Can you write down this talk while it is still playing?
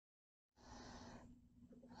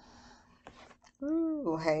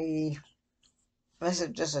Ooh, hey, this is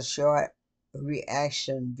just a short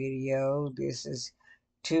reaction video. This is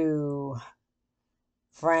to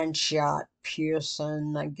Franchot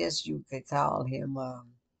Pearson. I guess you could call him a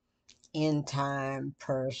end time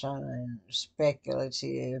person and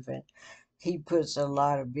speculative. And he puts a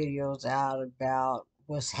lot of videos out about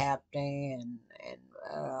what's happening and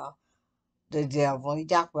the devil. He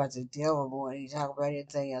talk about the devil more than he talk about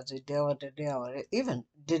anything else. The devil, the devil. Even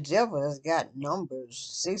the devil has got numbers.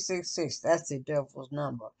 666, that's the devil's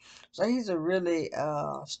number. So he's a really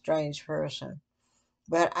strange person.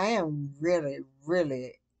 But I am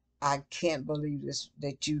really, I can't believe this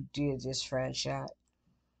that you did this franchise.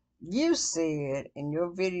 You said in your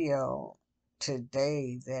video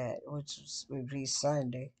today that, which would be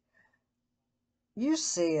Sunday, you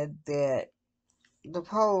said that the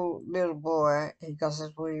poor little boy, because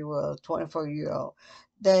that's what he was, 24-year-old,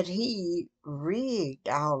 that he rigged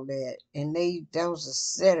all that, and that was a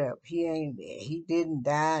setup. He didn't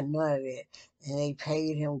die, none of that, and they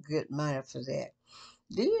paid him good money for that.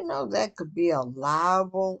 Do you know that could be a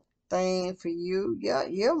liable thing for you?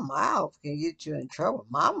 Your mouth can get you in trouble.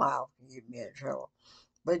 My mouth can get me in trouble.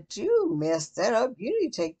 But you messed that up. You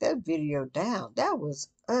need to take that video down. That was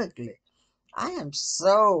ugly. I am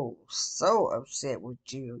so upset with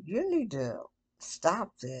you. You need to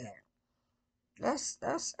stop that.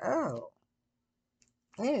 That's oh.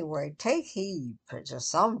 Anyway, take heed to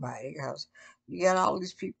somebody, because you got all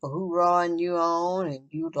these people who run you on and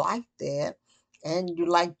you like that and you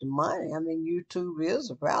like the money. I mean, YouTube is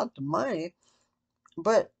about the money,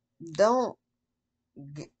 but don't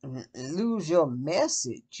lose your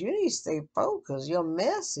message. You need to stay focused. Your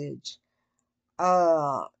message,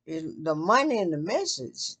 the money and the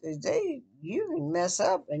message, you can mess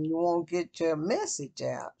up and you won't get your message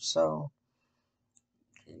out. So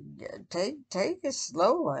yeah, take it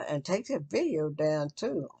slower and take the video down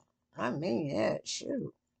too. I mean, yeah,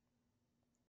 shoot.